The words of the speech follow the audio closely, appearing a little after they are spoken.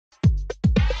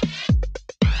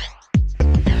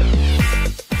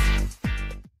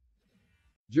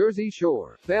Jersey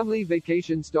Shore Family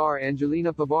Vacation star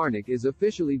Angelina Pivarnick is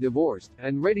officially divorced,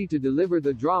 and ready to deliver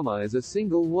the drama as a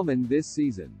single woman this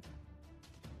season.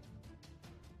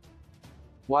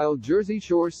 While Jersey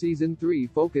Shore Season 3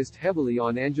 focused heavily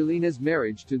on Angelina's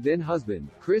marriage to then-husband,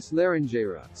 Chris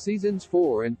Larangera, Seasons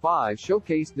 4 and 5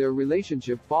 showcased their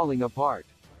relationship falling apart.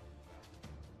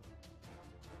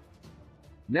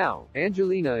 Now,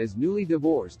 Angelina is newly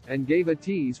divorced, and gave a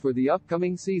tease for the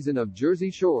upcoming season of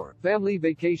Jersey Shore Family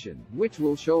Vacation, which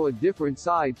will show a different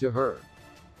side to her.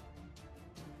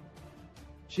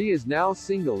 She is now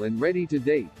single and ready to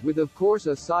date, with of course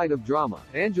a side of drama.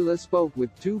 Angela spoke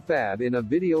with 2Fab in a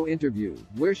video interview,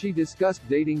 where she discussed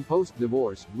dating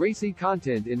post-divorce, racy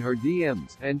content in her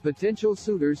DMs, and potential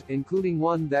suitors, including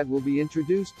one that will be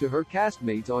introduced to her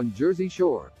castmates on Jersey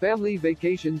Shore Family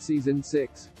Vacation Season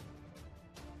 6.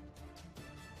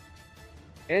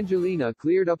 Angelina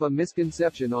cleared up a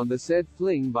misconception on the said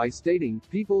fling by stating,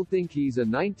 "People think he's a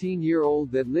 19-year-old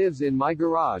that lives in my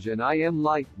garage and I am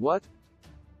like, what?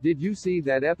 Did you see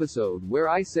that episode where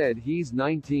I said he's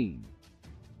 19?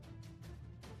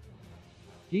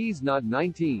 He's not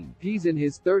 19, he's in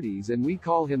his 30s and we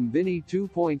call him Vinny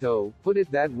 2.0, put it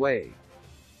that way."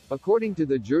 According to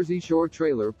the Jersey Shore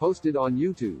trailer posted on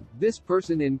YouTube, this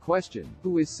person in question,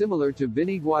 who is similar to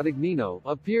Vinny Guadagnino,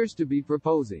 appears to be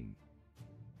proposing.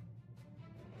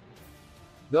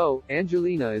 Though,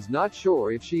 Angelina is not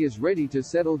sure if she is ready to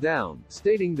settle down,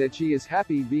 stating that she is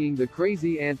happy being the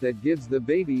crazy aunt that gives the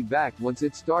baby back once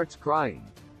it starts crying.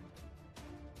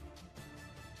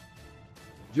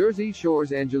 Jersey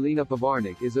Shore's Angelina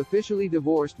Pivarnick is officially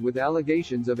divorced with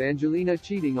allegations of Angelina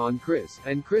cheating on Chris,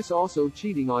 and Chris also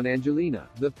cheating on Angelina.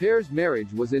 The pair's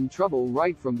marriage was in trouble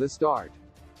right from the start.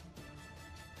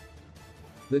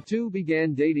 The two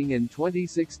began dating in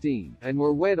 2016, and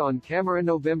were wed on camera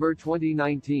November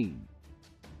 2019.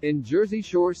 In Jersey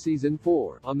Shore Season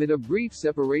 4, amid a brief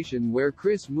separation where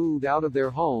Chris moved out of their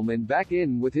home and back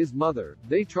in with his mother,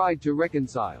 they tried to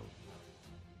reconcile.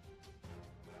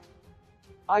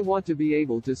 "I want to be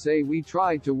able to say we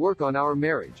tried to work on our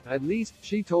marriage, at least,"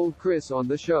 she told Chris on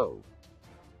the show.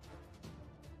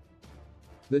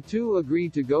 The two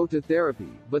agreed to go to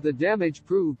therapy, but the damage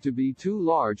proved to be too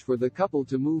large for the couple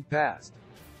to move past.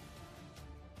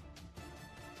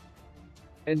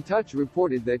 In Touch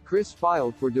reported that Chris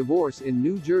filed for divorce in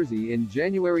New Jersey in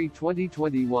January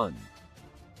 2021.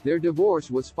 Their divorce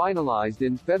was finalized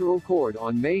in federal court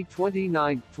on May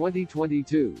 29,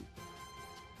 2022.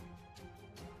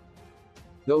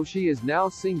 Though she is now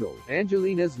single,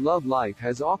 Angelina's love life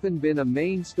has often been a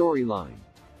main storyline.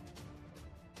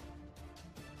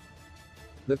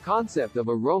 The concept of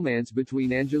a romance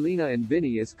between Angelina and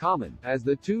Vinny is common, as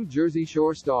the two Jersey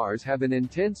Shore stars have an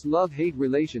intense love-hate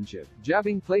relationship,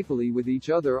 jabbing playfully with each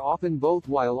other often both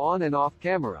while on and off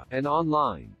camera, and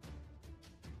online.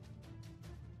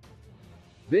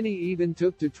 Vinny even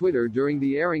took to Twitter during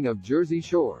the airing of Jersey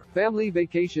Shore Family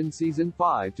Vacation Season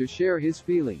 5 to share his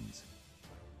feelings.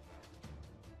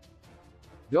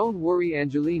 "Don't worry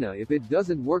Angelina, if it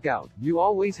doesn't work out, you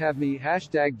always have me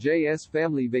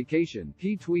 #JSFamilyVacation,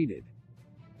 he tweeted.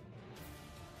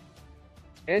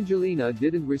 Angelina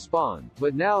didn't respond,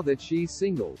 but now that she's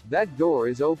single, that door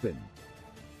is open.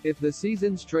 If the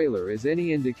season's trailer is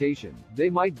any indication, they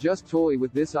might just toy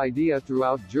with this idea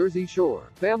throughout Jersey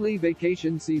Shore Family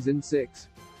Vacation Season 6.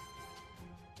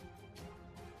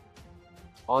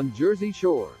 On Jersey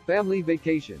Shore Family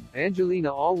Vacation,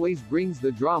 Angelina always brings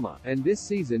the drama, and this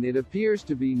season it appears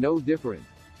to be no different.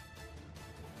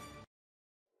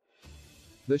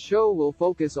 The show will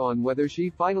focus on whether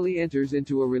she finally enters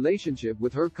into a relationship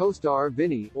with her co-star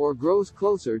Vinny, or grows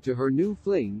closer to her new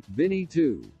fling, Vinny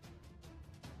 2.0.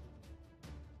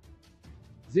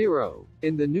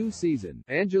 In the new season,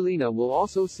 Angelina will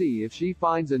also see if she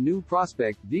finds a new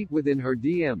prospect deep within her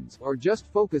DMs, or just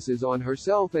focuses on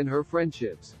herself and her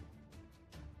friendships.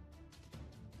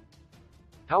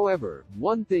 However,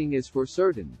 one thing is for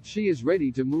certain, she is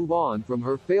ready to move on from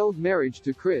her failed marriage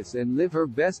to Chris and live her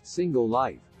best single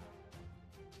life.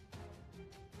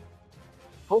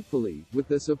 Hopefully, with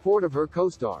the support of her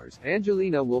co-stars,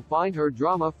 Angelina will find her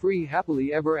drama-free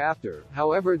happily ever after,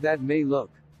 however that may look.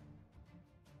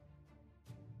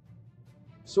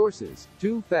 Sources: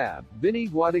 2Fab, Vinny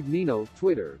Guadagnino,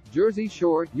 Twitter, Jersey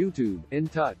Shore, YouTube, In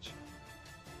Touch.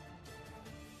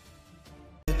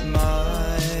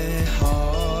 My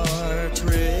heart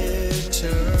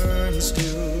returns to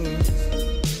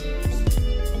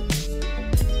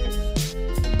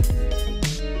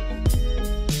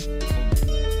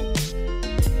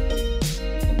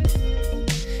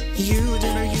you.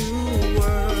 Dinner, you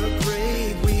were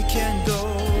great. We can go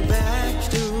back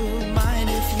to mine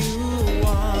if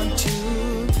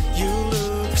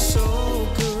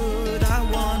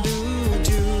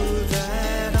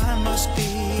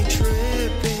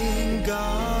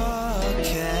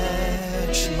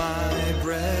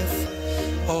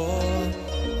all